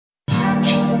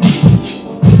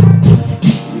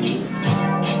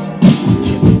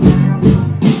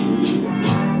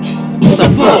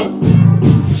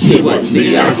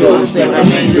Nigga, I do understand what I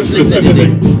mean. Just listen to me.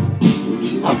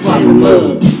 I'm from the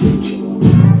mud.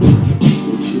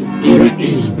 Here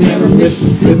is better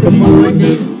Misisipymud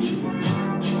nigga.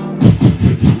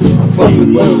 I'm from the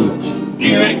mud.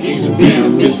 Here is better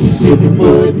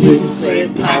Misisipymud nigga. Say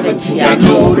poverty, I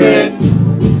know that.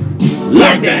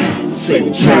 Lockdown, say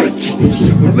we try to keep you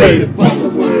separated from the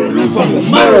world. I'm from the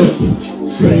mud.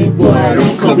 Say boy,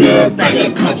 don't come here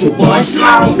thinking country boy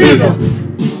slow nigga.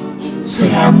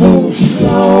 Say I move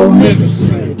slow nigga.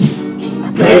 Say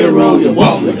I play the role you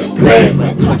want me to play,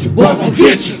 but country boy gon'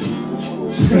 get you.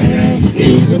 Say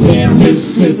easy man,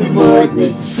 Misisipymud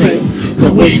nigga. Say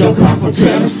the we don't come from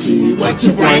Tennessee. What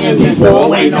you bringing me, boy?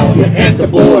 Waiting on you at the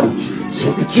border.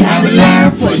 Check the county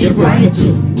line for you bring it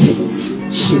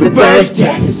to. She reverse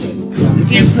jacket, say come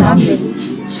get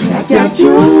something. Say I got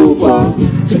you, boy.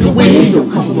 Say the wind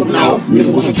don't come from the north.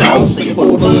 Nigga want some jaws, say you for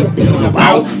the mud. Nigga on the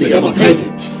ball, nigga I'm gonna take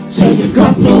it. Say you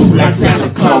come through like Santa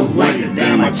Claus, bring it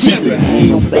down my chimney. I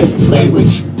ain't gon' fake and play with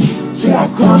you. Say I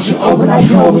cross you over like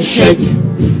cold and shake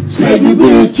you. Say you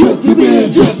been cooked, you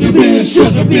been drunk, you been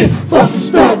shook, you been fucking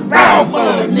stuck, bow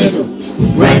mud, nigga.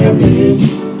 Bring it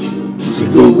in. Say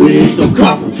the wind don't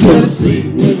come from Tennessee,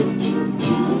 nigga.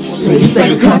 Say you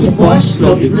think a country boy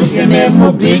slow, you looking at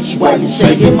my bitch while you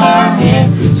shaking my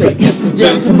hand. Say it's the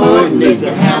Jason Mud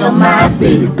nigga, handle my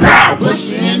baby, pow,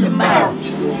 bust you in the mouth.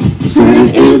 Say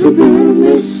it's a good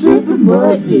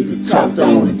Misisipymud nigga, talked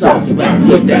on and talked about and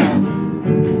look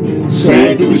down.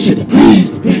 Say I do this shit to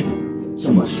please the people,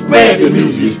 so much spread the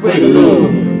music and spread the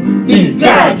love. Eat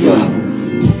God drums.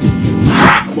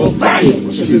 Hot, I'm on fire,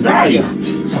 what's your desire?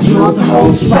 So I blow up the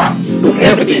whole spot, no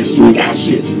evidence, you ain't got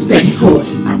shit. So take your court,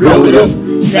 I blow it up,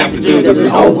 slap the judge, that's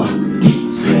it over.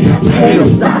 Say I pay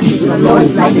them doctors and the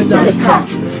lawyers like they done the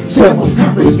cops. Say I'm on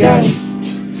top of this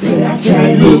game. Say I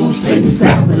can't lose, say the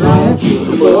South belong to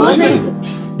the mud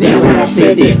nigga. Damn right I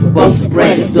said that, but both the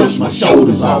braggers dust my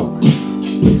shoulders off.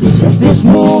 Says this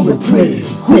moving pretty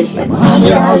quick like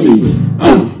Muhammad Ali.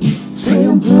 Say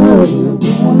I'm good, I'm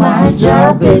doing my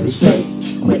job, baby. Say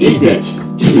I'ma eat that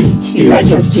chicken, eat like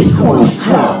just chicken corn on the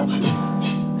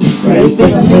cob. Say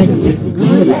think I'm making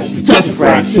good like Kentucky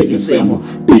Fried Chicken. Say I'ma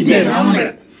beat that on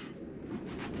it.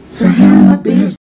 Say how my business.